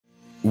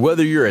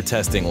Whether you're a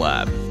testing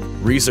lab,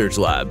 research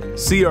lab,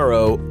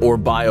 CRO, or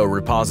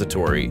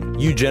biorepository,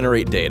 you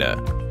generate data.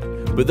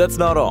 But that's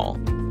not all.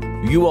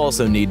 You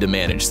also need to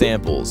manage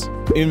samples,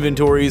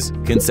 inventories,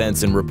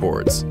 consents, and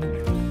reports.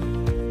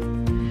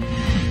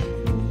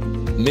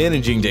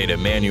 Managing data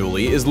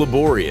manually is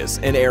laborious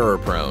and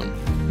error-prone,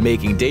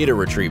 making data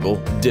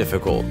retrieval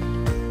difficult.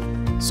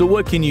 So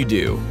what can you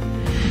do?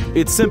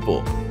 It's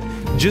simple.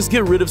 Just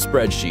get rid of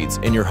spreadsheets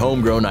and your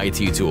homegrown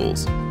IT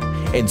tools,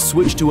 and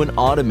switch to an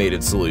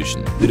automated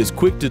solution that is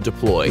quick to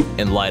deploy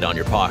and light on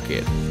your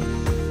pocket.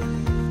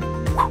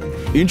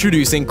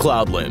 Introducing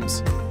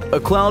CloudLIMS, a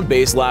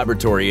cloud-based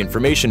laboratory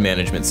information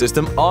management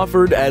system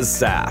offered as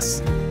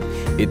SaaS.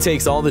 It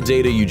takes all the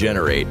data you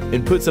generate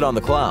and puts it on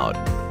the cloud,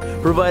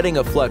 providing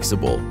a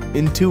flexible,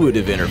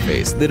 intuitive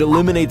interface that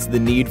eliminates the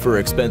need for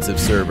expensive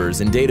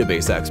servers and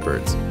database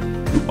experts.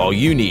 All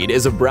you need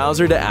is a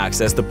browser to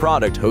access the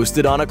product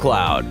hosted on a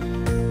cloud.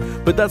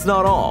 But that's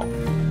not all.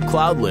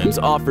 CloudLIMS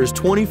offers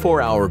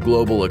 24-hour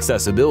global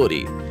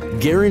accessibility,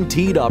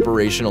 guaranteed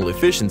operational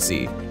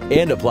efficiency,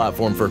 and a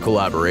platform for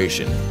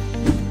collaboration.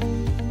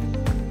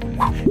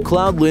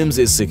 CloudLIMS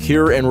is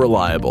secure and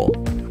reliable,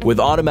 with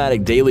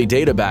automatic daily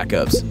data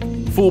backups,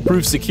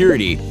 foolproof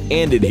security,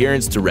 and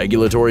adherence to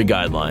regulatory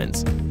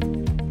guidelines.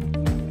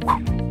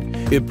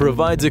 It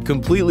provides a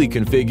completely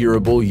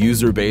configurable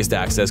user-based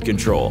access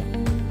control.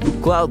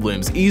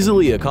 CloudLIMS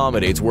easily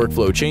accommodates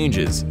workflow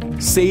changes,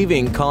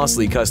 saving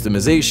costly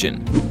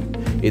customization.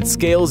 It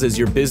scales as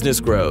your business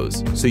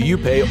grows, so you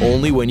pay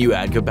only when you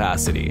add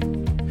capacity.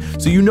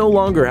 So you no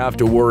longer have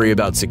to worry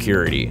about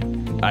security,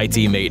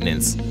 IT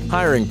maintenance,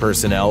 hiring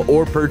personnel,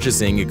 or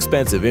purchasing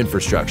expensive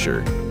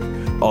infrastructure.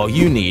 All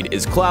you need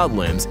is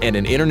CloudLIMS and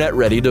an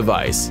internet-ready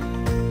device.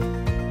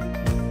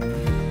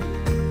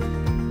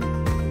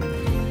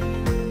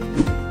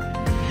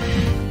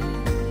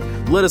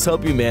 Let us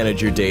help you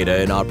manage your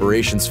data and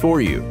operations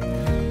for you,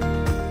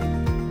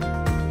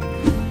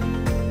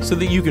 so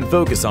that you can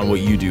focus on what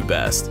you do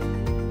best.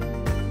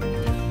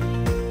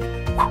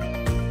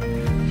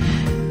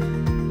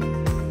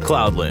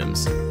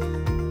 CloudLIMS,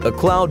 a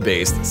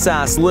cloud-based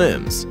SaaS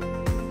LIMS.